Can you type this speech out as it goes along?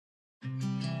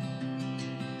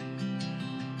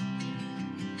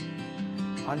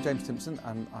I'm James Timpson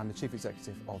and I'm the Chief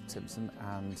Executive of Timpson,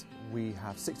 and we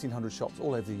have 1,600 shops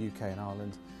all over the UK and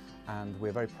Ireland, and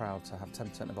we're very proud to have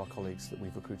 10% of our colleagues that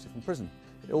we've recruited from prison.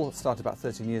 It all started about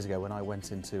 13 years ago when I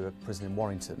went into a prison in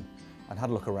Warrington and had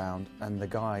a look around, and the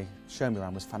guy showing me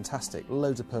around was fantastic,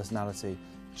 loads of personality,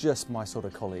 just my sort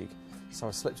of colleague. So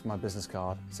I slipped my business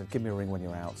card, said give me a ring when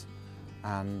you're out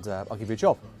and I'll give you a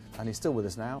job. And he's still with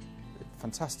us now,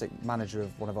 fantastic manager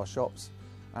of one of our shops,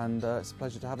 and it's a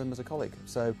pleasure to have him as a colleague.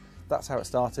 So that's how it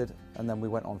started, and then we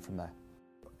went on from there.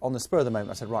 On the spur of the moment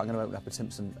I said, right, I'm going to open up a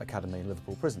Timpson Academy in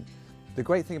Liverpool Prison. The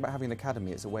great thing about having an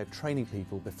academy is a way of training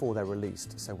people before they're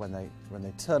released. So when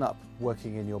they turn up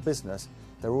working in your business,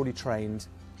 they're already trained,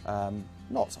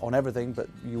 not on everything, but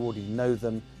you already know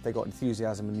them, they've got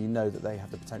enthusiasm, and you know that they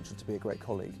have the potential to be a great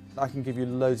colleague. I can give you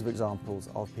loads of examples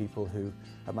of people who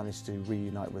have managed to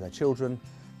reunite with their children,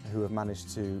 who have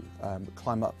managed to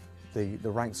climb up the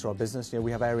ranks of our business. You know,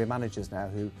 we have area managers now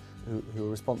who are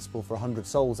responsible for 100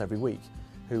 souls every week,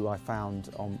 who I found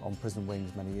on prison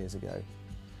wings many years ago.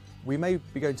 We may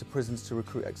be going to prisons to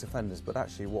recruit ex-offenders, but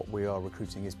actually what we are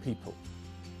recruiting is people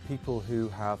who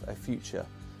have a future.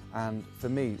 And for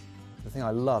me, the thing I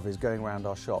love is going around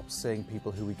our shops, seeing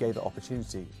people who we gave the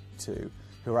opportunity to,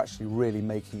 who are actually really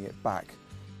making it back.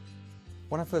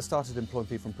 When I first started employing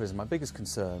people from prison, my biggest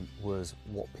concern was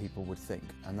what people would think.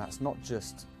 And that's not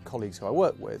just colleagues who I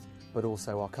work with, but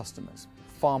also our customers.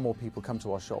 Far more people come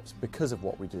to our shops because of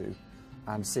what we do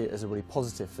and see it as a really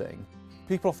positive thing.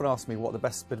 People often ask me what the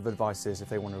best bit of advice is if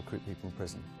they want to recruit people from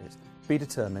prison. It's be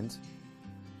determined,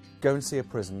 go and see a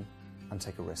prison, and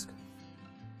take a risk.